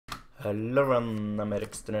Hello everyone, I'm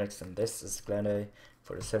ADX DeNeRlX and this is Clan Day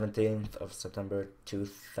for the 17th of September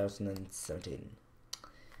 2017.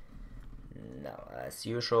 Now, as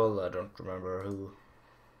usual, I don't remember who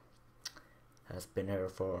has been here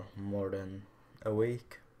for more than a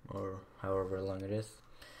week or however long it is,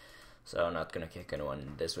 so I'm not gonna kick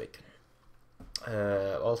anyone this week.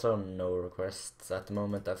 Also, no requests at the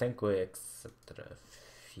moment. I think we accepted a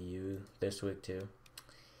few this week too.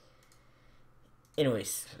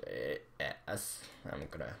 Anyways, as I'm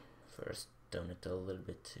gonna first donate a little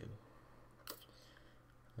bit too.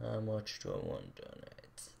 How much do I want to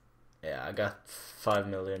donate? Yeah, I got 5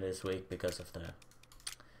 million this week because of the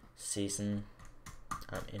season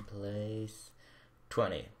I'm in place.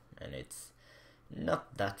 20, and it's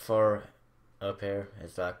not that far up here.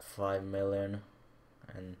 It's like 5 million,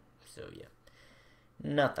 and so yeah,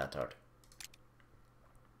 not that hard.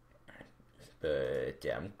 But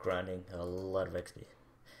yeah, I'm grinding a lot of XP.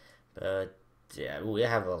 But yeah, we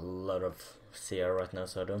have a lot of CR right now,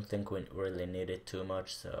 so I don't think we really need it too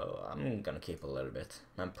much, so I'm gonna keep a little bit.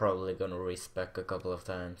 I'm probably gonna respec a couple of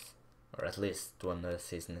times, or at least when the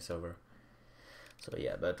season is over. So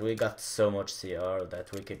yeah, but we got so much CR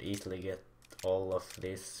that we could easily get all of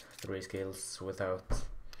these 3 skills without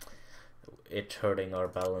it hurting our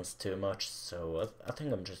balance too much, so I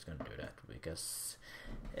think I'm just gonna do that, because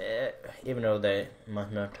even though they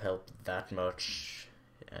might not help that much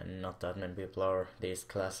and not that many people are these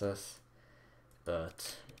classes,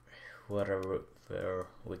 but whatever,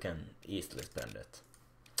 we can easily spend it,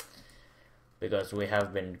 because we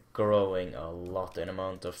have been growing a lot in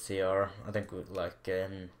amount of CR. I think we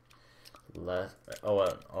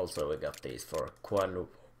also we got these for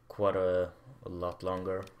quite a lot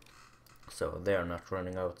longer, so they are not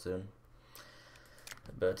running out soon.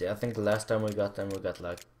 But yeah, I think the last time we got them, we got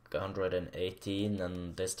like 118,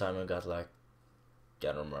 and this time we got like,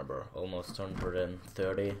 I don't remember, almost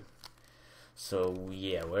 130. So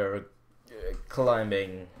yeah, we're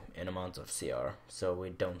climbing in amount of CR, so we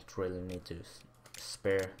don't really need to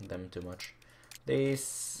spare them too much.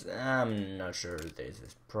 These, I'm not sure, this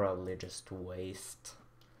is probably just waste.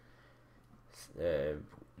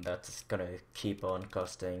 That's gonna keep on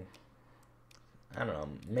costing, I don't know,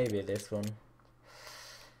 maybe this one.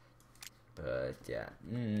 But yeah,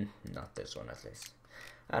 not this one at least.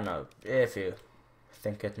 I don't know, if you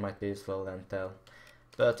think it might be useful, then tell.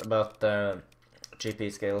 But about the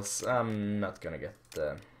GP skills, I'm not gonna get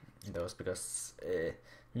those, because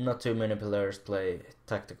not too many players play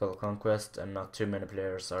Tactical Conquest and not too many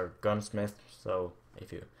players are Gunsmith, so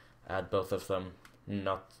if you add both of them,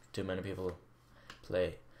 not too many people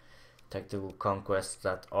play Tactical Conquest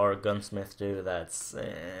that are Gunsmith too. That's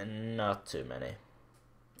not too many.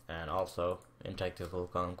 And also, in Tactical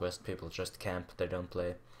Conquest, people just camp, they don't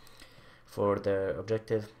play for their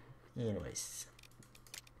objective. Anyways,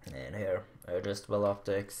 and here, adjustable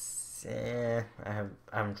optics, I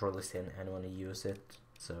haven't really seen anyone use it,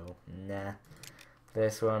 so nah.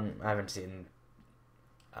 This one, I haven't seen,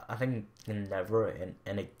 I think never in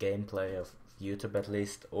any gameplay of YouTube at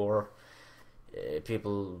least, or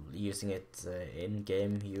people using it in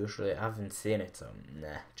game usually. I haven't seen it, so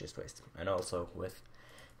nah, just waste. And also with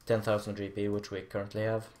 10,000 GP, which we currently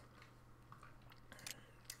have,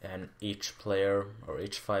 and each player, or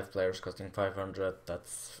each 5 players costing 500,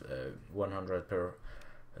 that's 100 per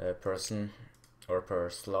person, or per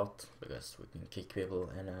slot, because we can kick people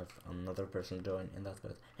and have another person join in that.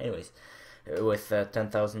 But anyways, with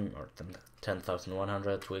 10,000 or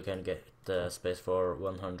 10,100, we can get the space for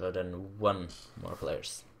 101 more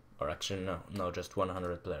players, or actually no, just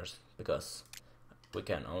 100 players, because we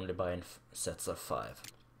can only buy in sets of 5.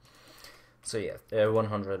 So yeah,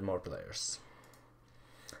 100 more players.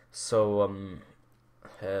 So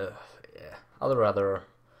yeah, I'd rather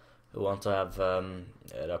want to have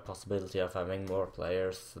the possibility of having more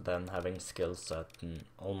players than having skills that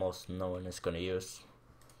almost no one is gonna use.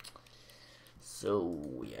 So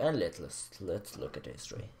yeah, let's look at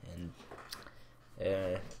history.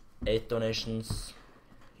 And 8 donations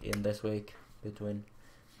in this week between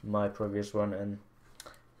my previous one and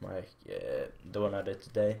my the one I did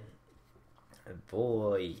today.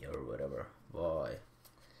 Boy, or whatever, boy,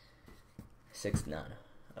 69.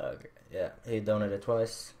 Okay, yeah, he donated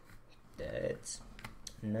twice. That's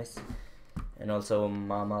nice. And also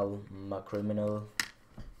Mamal Criminal.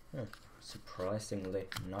 Surprisingly,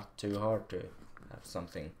 not too hard to have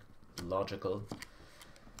something logical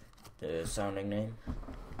sounding name,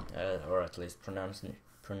 or at least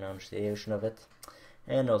pronunciation of it.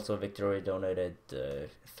 And also Victory donated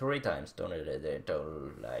 3 times. Donated a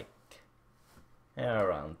total like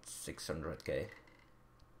around 600k.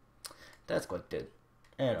 That's quite good.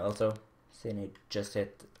 And also, seeing he just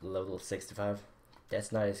hit level 65.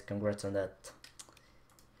 That's nice, congrats on that.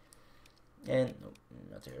 And, no,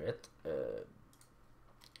 not here yet.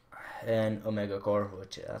 And Omega Core,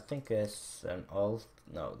 which I think is an alt.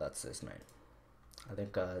 No, that's his main. I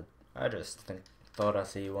think I just thought I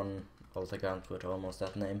see one alt account with almost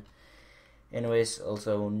that name. Anyways,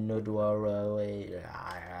 also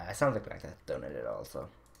Nudwara, something like that, donated also.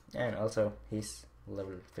 And also, he's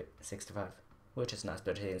level 65, which is nice,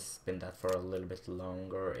 but he's been that for a little bit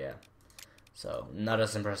longer, yeah. So, not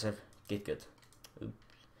as impressive, get good. Oops.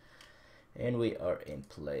 And we are in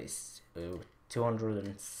place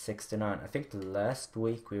 269. I think last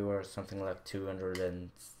week we were something like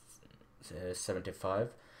 275,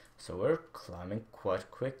 so we're climbing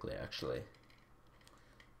quite quickly actually.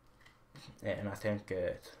 And I think,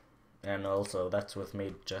 and also that's with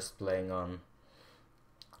me just playing on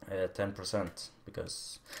 10%,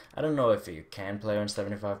 because I don't know if you can play on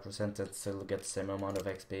 75% and still get the same amount of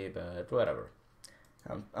XP, but whatever.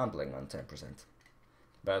 I'm playing on 10%.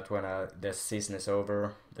 But when this season is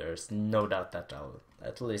over, there's no doubt that I'll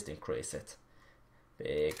at least increase it.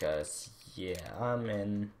 Because, yeah, I've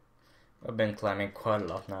been climbing quite a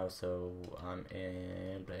lot now, so I'm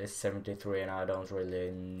in place 73 and I don't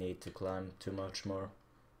really need to climb too much more.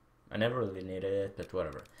 I never really needed it, but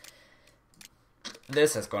whatever.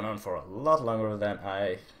 This has gone on for a lot longer than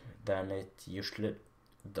it usually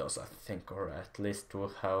does, I think, or at least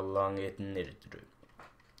how long it needed to do.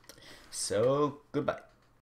 So, goodbye.